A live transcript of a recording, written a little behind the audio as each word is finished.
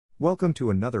Welcome to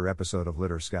another episode of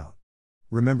Litter Scout.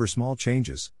 Remember, small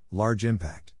changes, large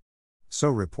impact. So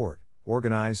report,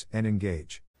 organize, and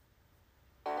engage.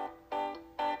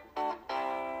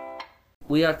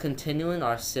 We are continuing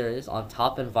our series on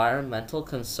top environmental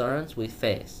concerns we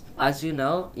face. As you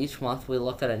know, each month we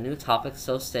look at a new topic,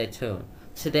 so stay tuned.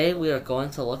 Today we are going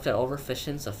to look at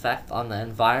overfishing's effect on the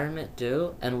environment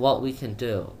and what we can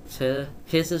do.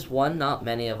 His is one not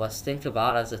many of us think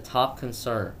about as a top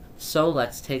concern. So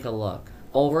let's take a look.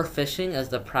 Overfishing is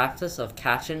the practice of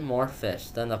catching more fish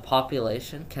than the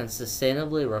population can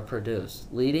sustainably reproduce,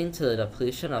 leading to the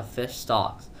depletion of fish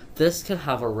stocks. This can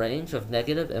have a range of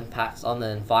negative impacts on the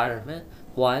environment.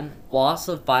 1. Loss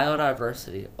of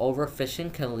biodiversity.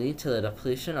 Overfishing can lead to the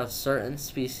depletion of certain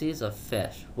species of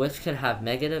fish, which can have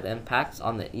negative impacts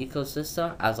on the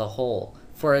ecosystem as a whole.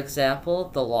 For example,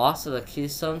 the loss of a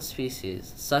keystone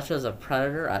species, such as a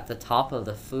predator at the top of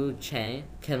the food chain,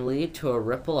 can lead to a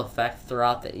ripple effect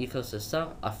throughout the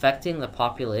ecosystem, affecting the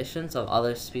populations of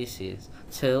other species.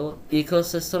 2.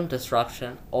 Ecosystem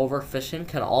disruption. Overfishing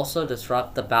can also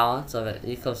disrupt the balance of an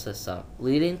ecosystem,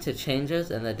 leading to changes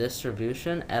in the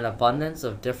distribution and abundance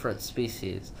of different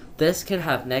species. This can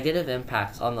have negative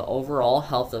impacts on the overall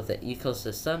health of the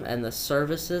ecosystem and the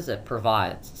services it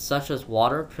provides, such as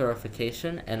water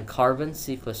purification and carbon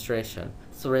sequestration.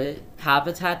 3.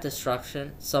 Habitat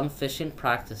destruction. Some fishing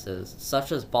practices,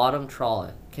 such as bottom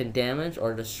trawling, can damage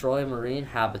or destroy marine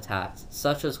habitats,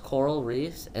 such as coral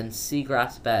reefs and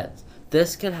seagrass beds.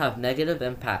 This can have negative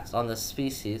impacts on the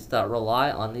species that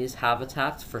rely on these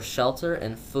habitats for shelter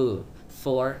and food.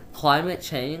 4. Climate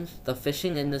change. The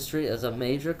fishing industry is a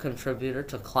major contributor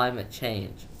to climate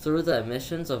change through the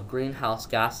emissions of greenhouse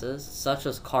gases such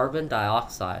as carbon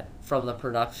dioxide from the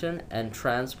production and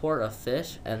transport of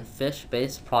fish and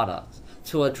fish-based products.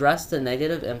 To address the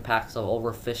negative impacts of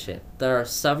overfishing, there are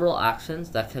several actions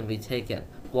that can be taken.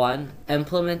 1.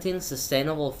 Implementing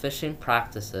sustainable fishing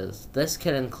practices. This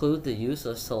can include the use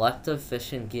of selective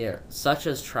fishing gear, such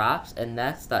as traps and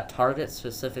nets that target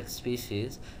specific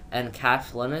species, and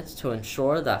catch limits to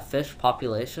ensure that fish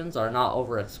populations are not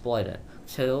overexploited.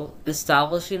 2.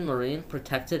 Establishing marine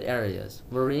protected areas.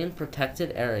 Marine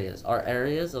protected areas are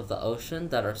areas of the ocean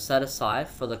that are set aside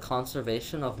for the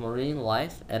conservation of marine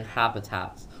life and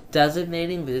habitats.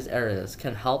 Designating these areas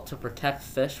can help to protect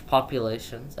fish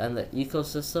populations and the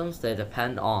ecosystems they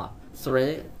depend on.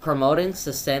 3. Promoting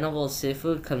sustainable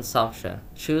seafood consumption.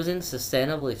 Choosing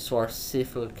sustainably sourced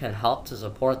seafood can help to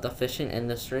support the fishing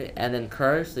industry and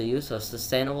encourage the use of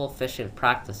sustainable fishing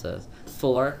practices.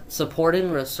 4.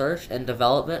 Supporting research and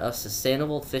development of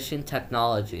sustainable fishing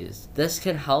technologies. This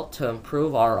can help to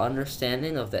improve our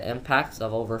understanding of the impacts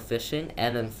of overfishing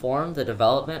and inform the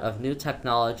development of new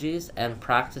technologies and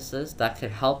practices that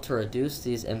can help to reduce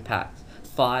these impacts.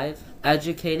 5.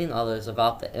 Educating others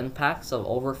about the impacts of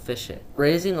overfishing.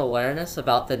 Raising awareness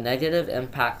about the negative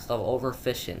impacts of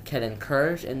overfishing can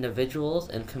encourage individuals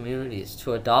and communities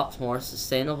to adopt more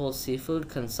sustainable seafood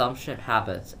consumption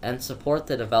habits and support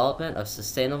the development of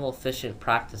sustainable fishing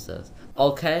practices.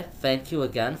 Okay, thank you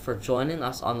again for joining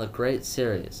us on the great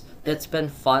series. It's been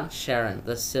fun sharing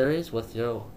this series with you.